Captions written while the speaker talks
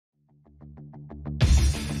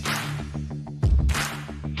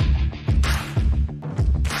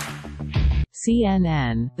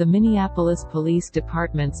CNN, the Minneapolis Police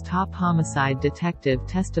Department's top homicide detective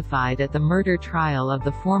testified at the murder trial of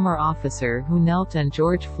the former officer who knelt on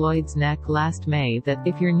George Floyd's neck last May that,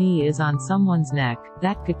 if your knee is on someone's neck,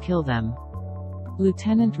 that could kill them.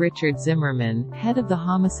 Lieutenant Richard Zimmerman, head of the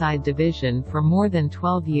Homicide Division for more than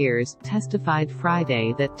 12 years, testified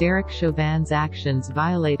Friday that Derek Chauvin's actions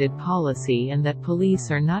violated policy and that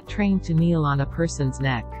police are not trained to kneel on a person's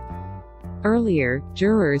neck. Earlier,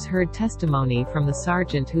 jurors heard testimony from the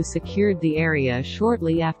sergeant who secured the area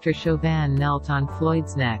shortly after Chauvin knelt on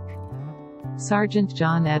Floyd's neck. Sergeant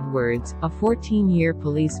John Edwards, a 14-year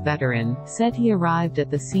police veteran, said he arrived at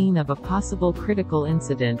the scene of a possible critical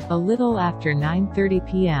incident a little after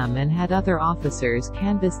 9:30 p.m. and had other officers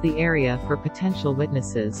canvass the area for potential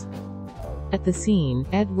witnesses. At the scene,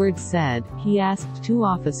 Edwards said, he asked two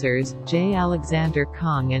officers, J. Alexander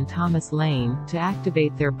Kung and Thomas Lane, to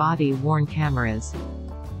activate their body-worn cameras.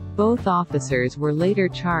 Both officers were later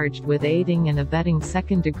charged with aiding and abetting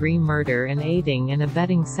second-degree murder and aiding and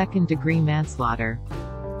abetting second-degree manslaughter.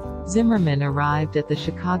 Zimmerman arrived at the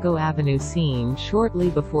Chicago Avenue scene shortly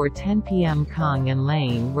before 10 p.m. Kung and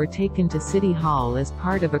Lane were taken to City Hall as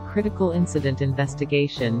part of a critical incident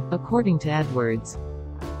investigation, according to Edwards.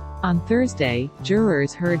 On Thursday,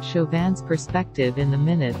 jurors heard Chauvin's perspective in the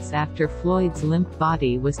minutes after Floyd's limp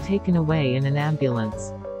body was taken away in an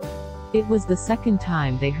ambulance. It was the second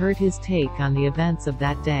time they heard his take on the events of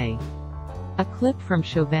that day. A clip from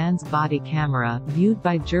Chauvin's body camera, viewed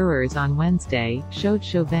by jurors on Wednesday, showed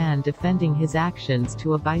Chauvin defending his actions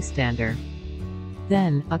to a bystander.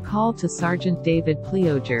 Then, a call to Sergeant David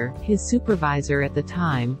Pleoger, his supervisor at the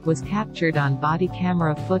time, was captured on body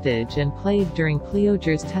camera footage and played during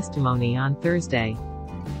Pleoger's testimony on Thursday.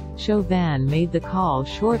 Chauvin made the call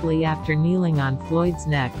shortly after kneeling on Floyd's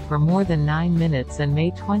neck for more than 9 minutes on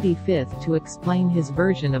May 25 to explain his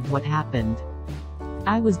version of what happened.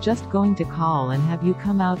 "I was just going to call and have you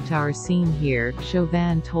come out to our scene here,"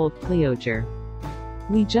 Chauvin told Pleoger.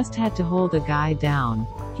 "We just had to hold a guy down.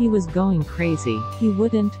 He was going crazy. He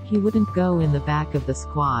wouldn't go in the back of the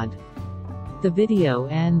squad." The video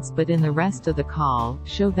ends, but in the rest of the call,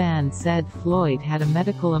 Chauvin said Floyd had a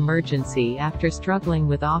medical emergency after struggling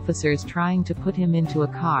with officers trying to put him into a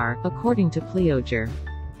car, according to Pleoger.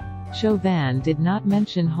 Chauvin did not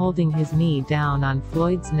mention holding his knee down on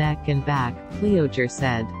Floyd's neck and back, Pleoger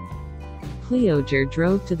said. Pleoger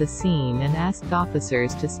drove to the scene and asked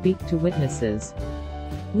officers to speak to witnesses.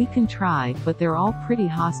 "We can try, but they're all pretty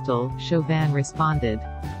hostile," Chauvin responded.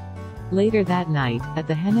 Later that night, at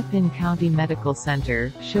the Hennepin County Medical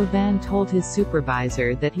Center, Chauvin told his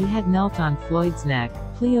supervisor that he had knelt on Floyd's neck,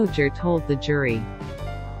 Pleoger told the jury.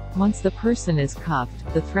 "Once the person is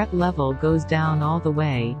cuffed, the threat level goes down all the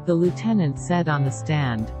way," the lieutenant said on the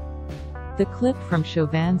stand. The clip from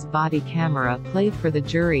Chauvin's body camera played for the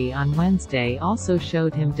jury on Wednesday also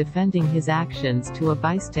showed him defending his actions to a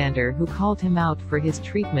bystander who called him out for his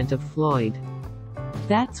treatment of Floyd.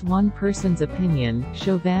 "That's one person's opinion,"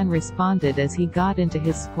 Chauvin responded as he got into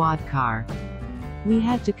his squad car. "We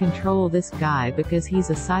had to control this guy because he's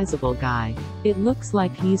a sizable guy. It looks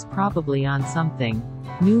like he's probably on something."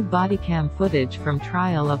 New bodycam footage from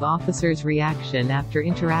trial of officer's reaction after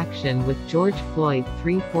interaction with George Floyd,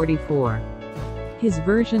 344. His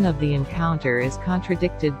version of the encounter is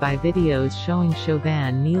contradicted by videos showing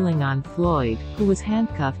Chauvin kneeling on Floyd, who was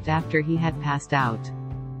handcuffed after he had passed out.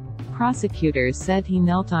 Prosecutors said he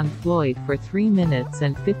knelt on Floyd for 3 minutes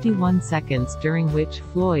and 51 seconds, during which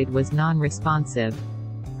Floyd was non-responsive.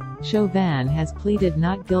 Chauvin has pleaded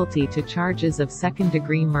not guilty to charges of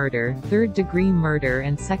second-degree murder, third-degree murder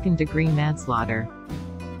and second-degree manslaughter.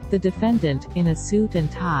 The defendant, in a suit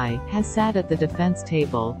and tie, has sat at the defense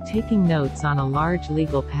table, taking notes on a large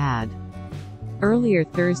legal pad. Earlier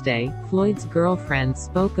Thursday, Floyd's girlfriend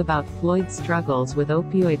spoke about Floyd's struggles with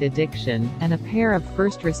opioid addiction, and a pair of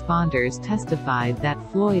first responders testified that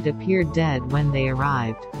Floyd appeared dead when they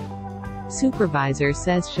arrived. Supervisor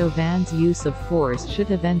says Chauvin's use of force should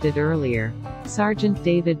have ended earlier. Sergeant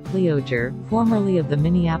David Pleoger, formerly of the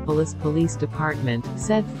Minneapolis Police Department,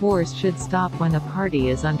 said force should stop when a party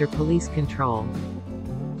is under police control.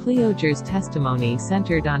 Pleoger's testimony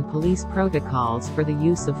centered on police protocols for the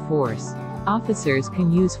use of force. Officers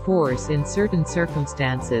can use force in certain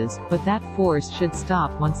circumstances, but that force should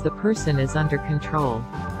stop once the person is under control.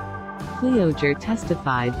 Pleoger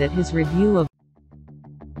testified that his review of